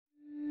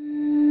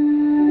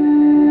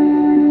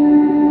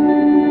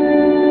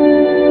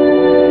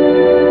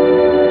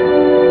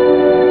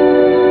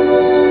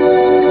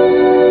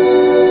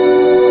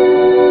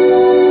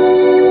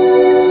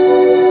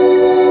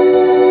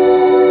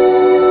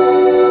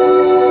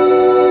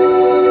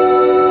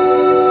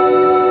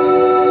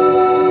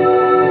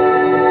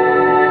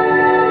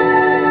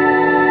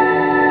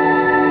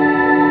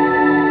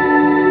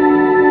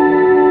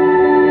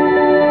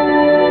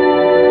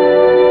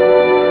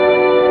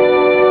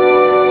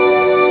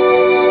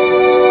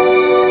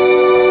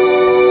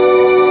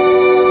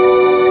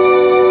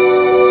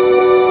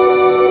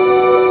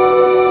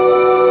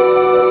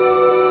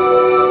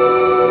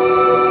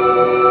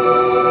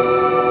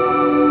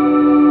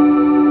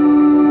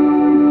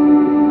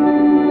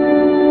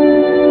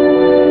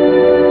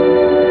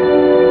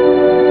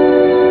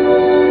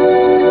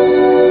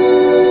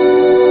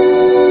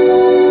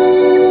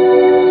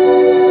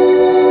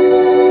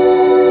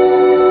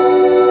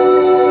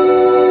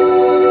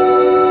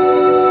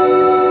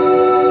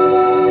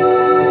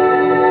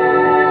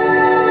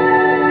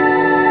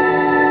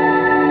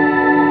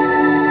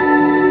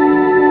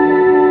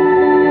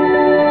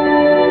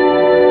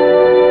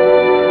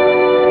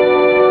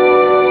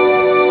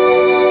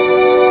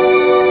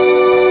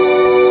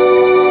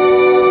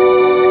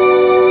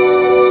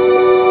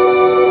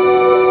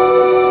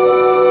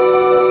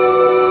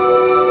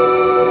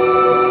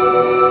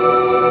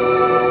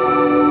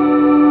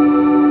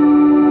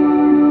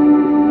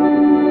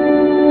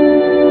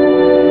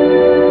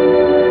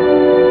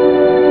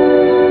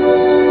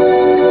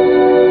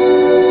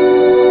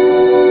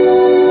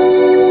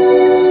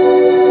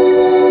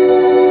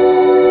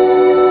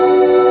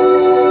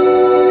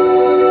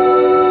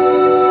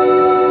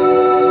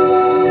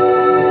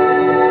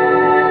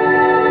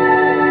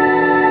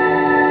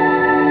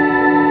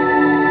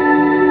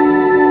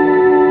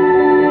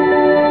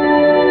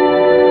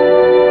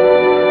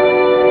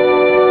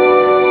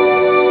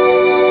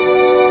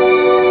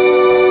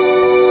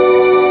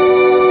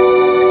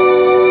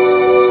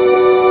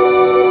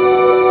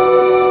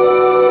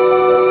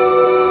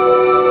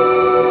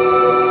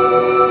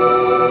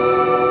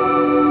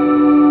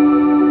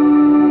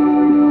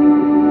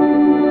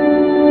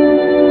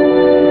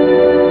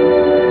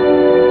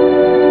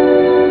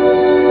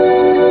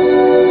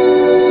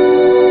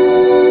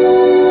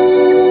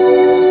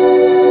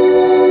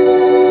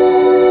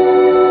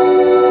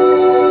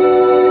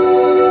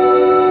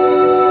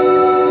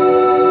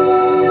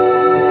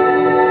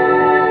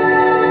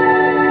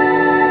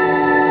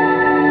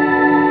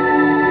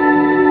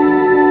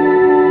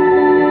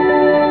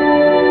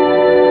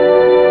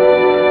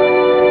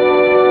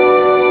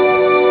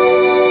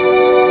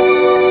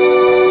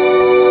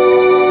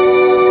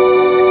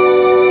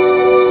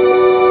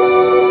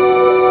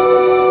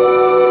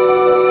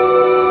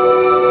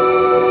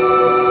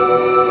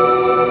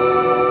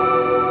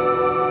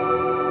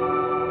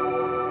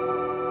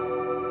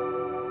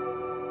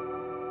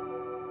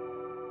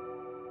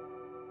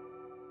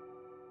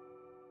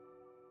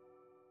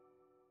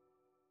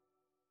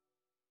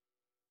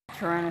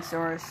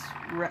Tyrannosaurus.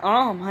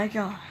 Oh my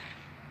god.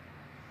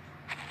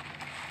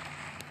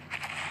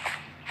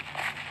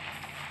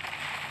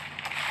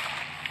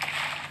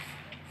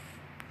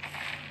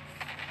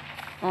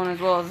 Oh, and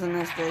as well as in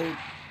this day,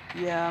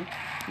 yeah,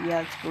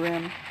 it's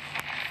grim.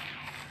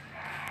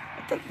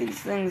 I thought these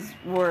things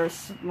were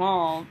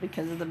small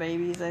because of the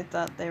babies. I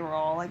thought they were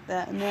all like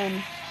that, and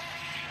then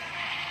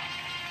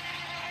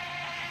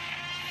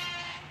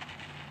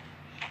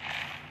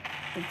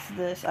it's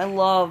this. I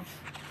love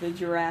the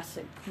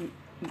Jurassic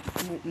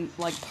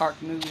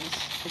Park movies.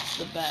 It's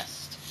the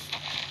best,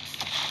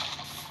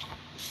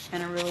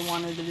 and I really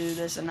wanted to do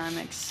this, and I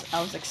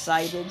was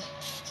excited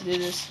to do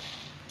this.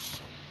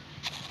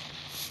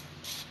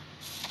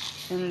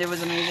 And it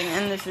was amazing.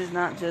 And this is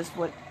not just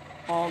what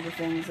all the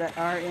things that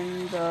are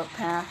in the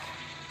pack.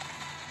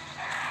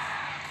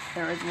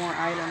 There is more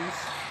items.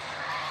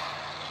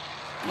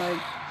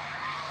 Like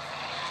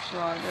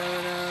raw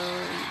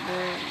dodo.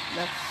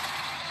 That's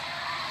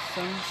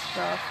some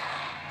stuff.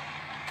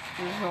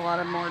 There's a lot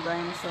of more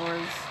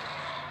dinosaurs.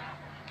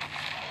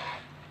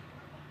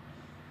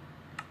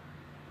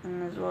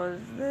 And as well as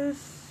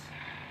this.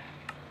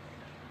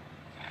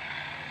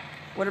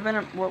 What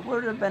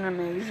would have been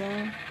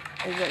amazing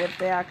is that if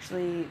they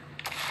actually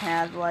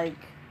had like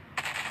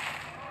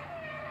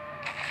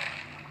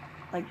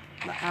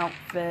the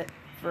outfit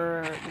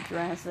for the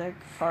Jurassic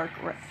Park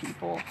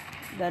people,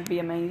 that'd be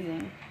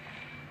amazing.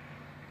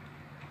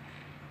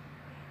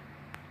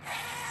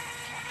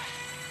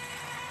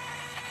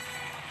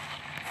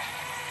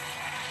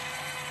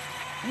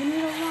 You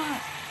need a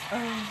lot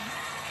of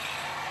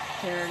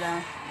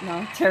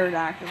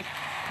pterodactyls,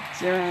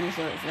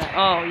 Tyrannosaurus.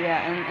 Oh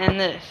yeah, and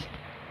this.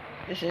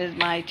 This is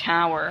my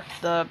tower,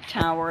 the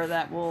tower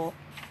that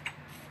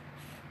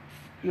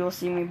you'll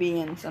see me be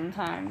in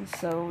sometimes.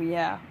 So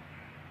yeah,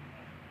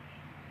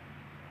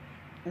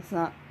 it's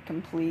not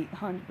complete,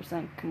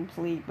 100%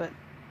 complete, but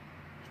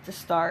it's a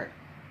start.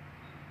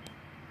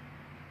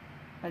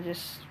 I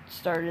just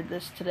started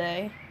this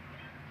today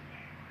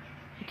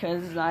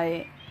because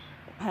I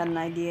had an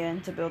idea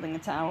into building a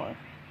tower,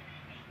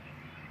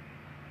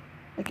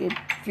 like a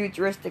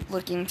futuristic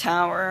looking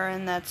tower,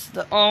 and that's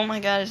the, oh my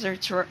god, is there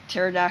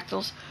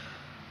pterodactyls?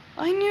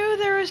 I knew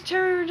there was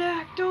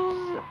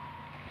pterodactyls.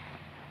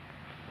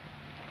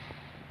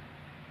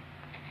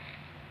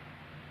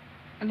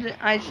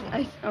 I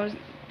was,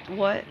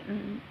 what?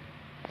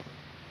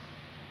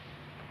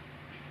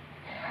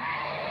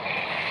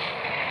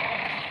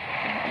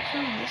 What's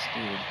wrong with this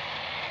dude?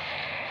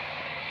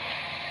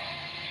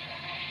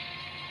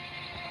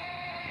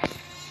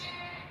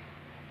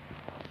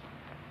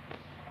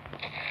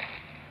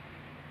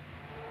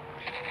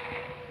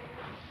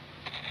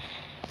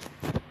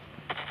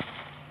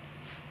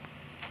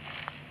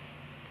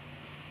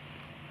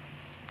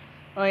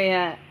 Oh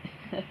yeah.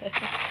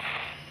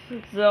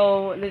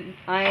 So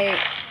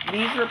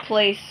these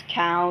replace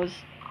cows,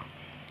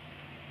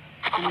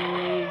 and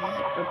these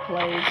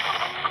replace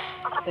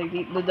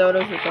the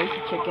dodos replace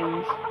the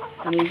chickens,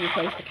 and these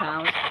replace the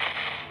cows.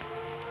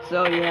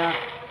 So yeah.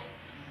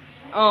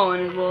 Oh,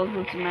 and as well as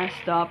what's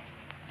messed up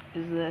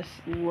is this.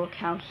 Look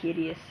how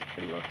hideous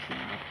it looks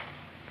now.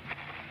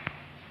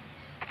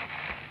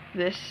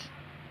 This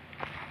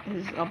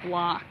is a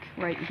block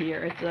right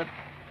here. It's a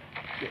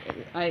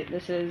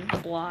this is the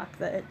block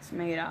that it's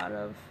made out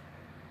of.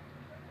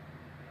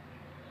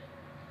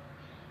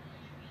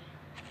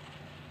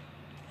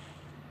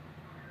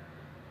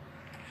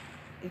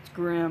 It's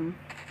grim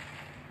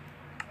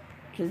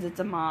because it's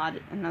a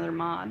mod, another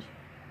mod,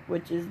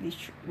 which is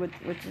which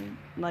is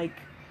like,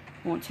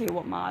 I won't tell you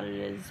what mod it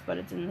is, but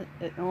it's in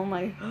the, oh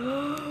my.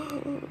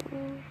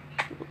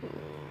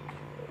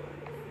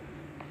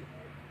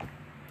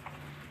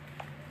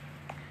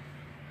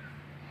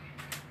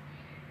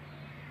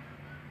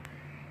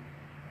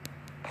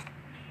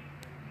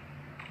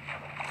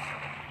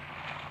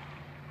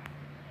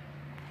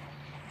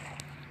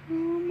 Oh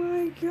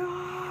my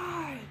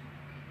god.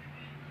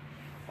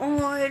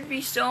 Oh, it'd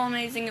be so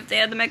amazing if they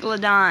had the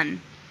Megalodon.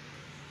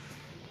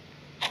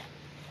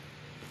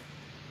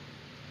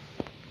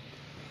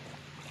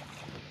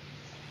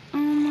 Oh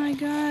my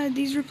god,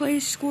 these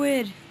replace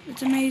squid.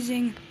 It's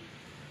amazing.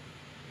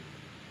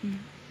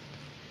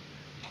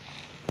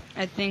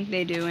 I think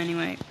they do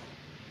anyway.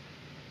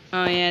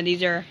 Oh yeah,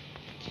 these are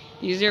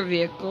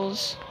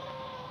vehicles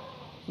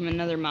from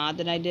another mod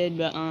that I did,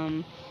 but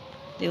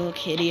they look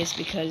hideous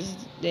because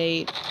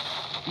they,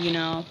 you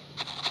know,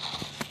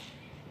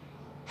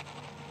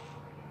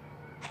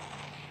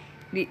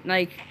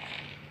 like,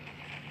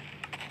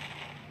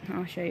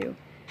 I'll show you.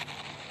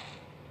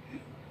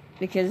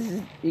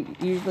 Because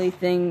usually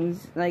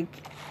things like,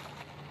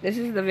 this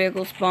is the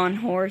vehicle spawn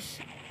horse.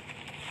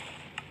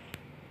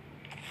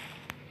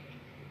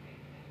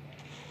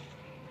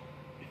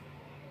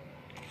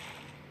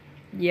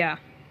 Yeah,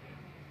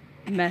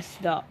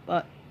 messed up,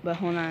 but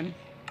hold on,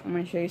 I'm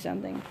gonna show you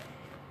something.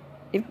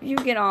 If you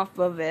get off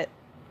of it,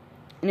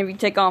 and if you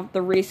take off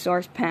the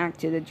resource pack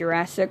to the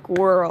Jurassic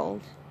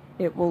World,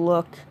 it will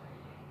look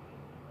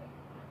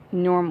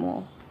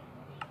normal.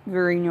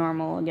 very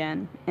normal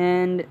again,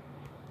 and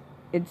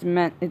it's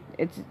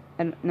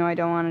no, I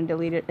don't want to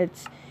delete it.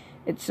 It's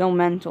so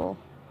mental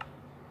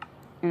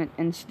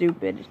and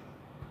stupid,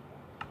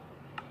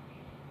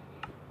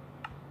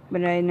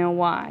 but I know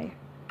why.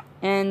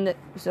 And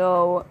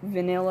so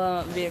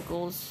vanilla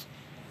vehicles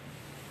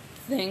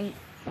thing,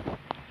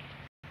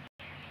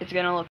 it's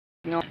gonna look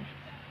normal.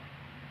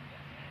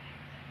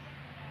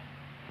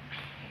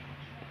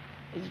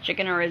 Is it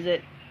chicken or is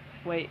it?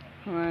 Wait,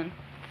 hold on.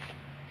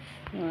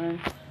 Hold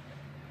on.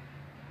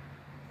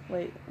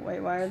 Wait,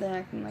 why are they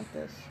acting like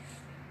this?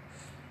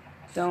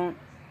 Don't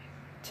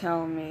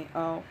tell me.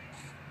 Oh,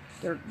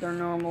 they're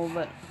normal,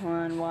 but hold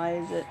on, why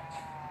is it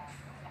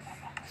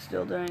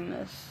still doing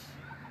this?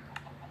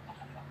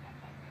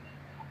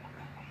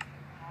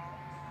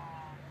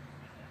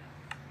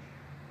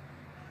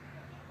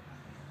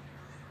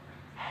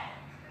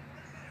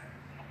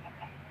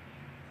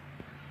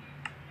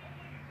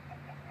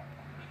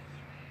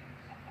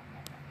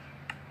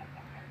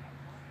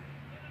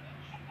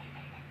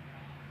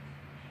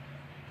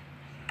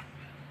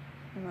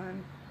 Come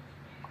on.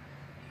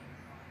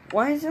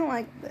 Why is it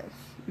like this?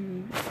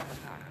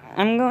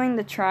 I'm going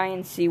to try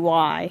and see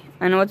why.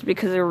 I know it's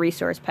because of a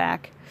resource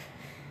pack.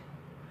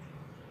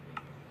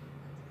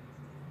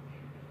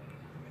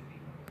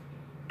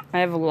 I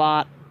have a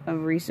lot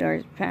of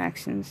resource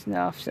packs and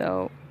stuff,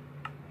 so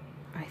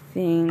I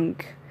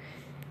think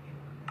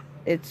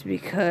it's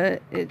because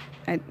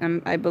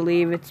I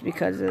believe it's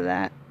because of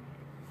that.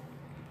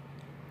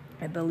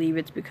 I believe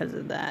it's because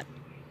of that.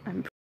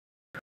 I'm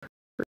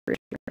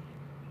pretty sure.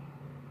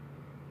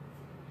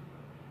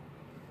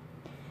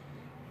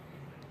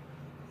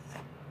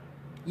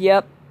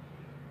 Yep,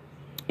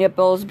 it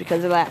was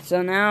because of that.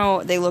 So now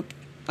they look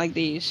like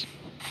these.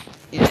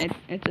 Yeah,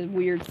 it's a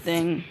weird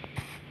thing.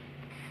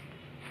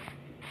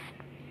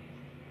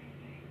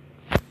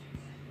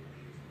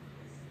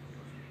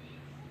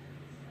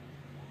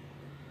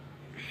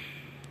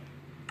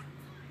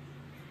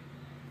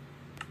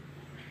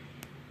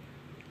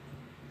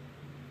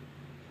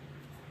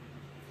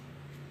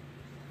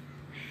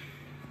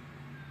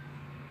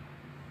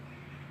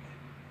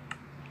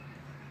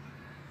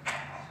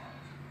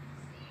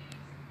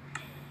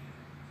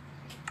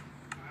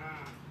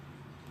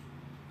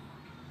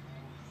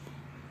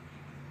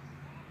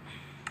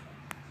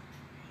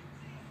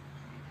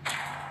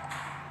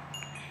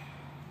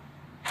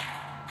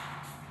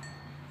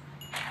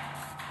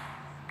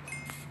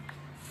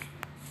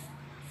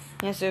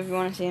 Yeah, so if you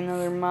want to see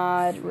another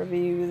mod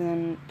review,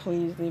 then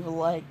please leave a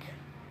like,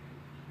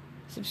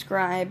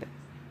 subscribe,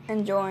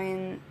 and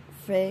join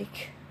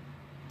Fake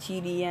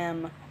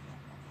TDM,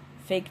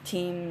 Fake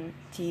Team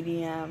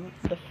TDM,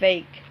 the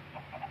Fake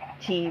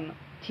Team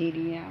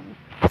TDM.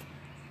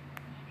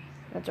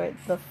 That's right,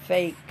 the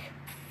Fake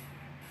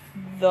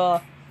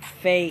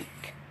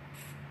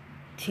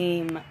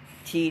Team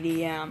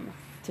TDM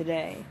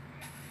today.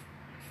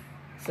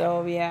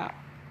 So yeah,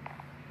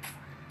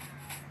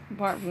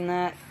 apart from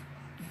that,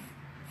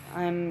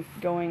 I'm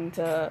going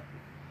to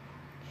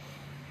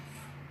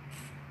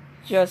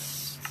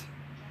just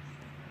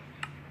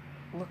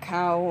look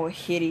how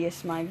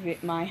hideous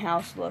my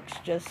house looks,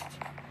 just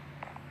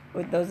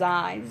with those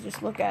eyes.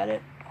 Just look at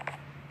it.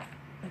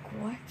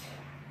 Like what?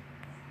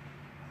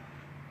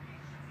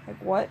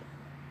 Like what?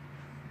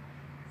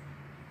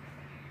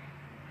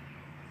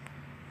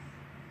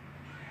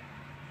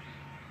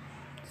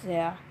 So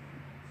yeah,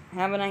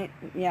 have a night.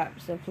 Yeah,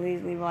 so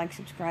please leave a like,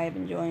 subscribe,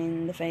 and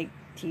join the Fake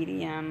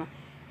TDM,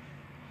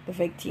 the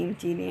Fake Team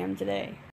TDM today.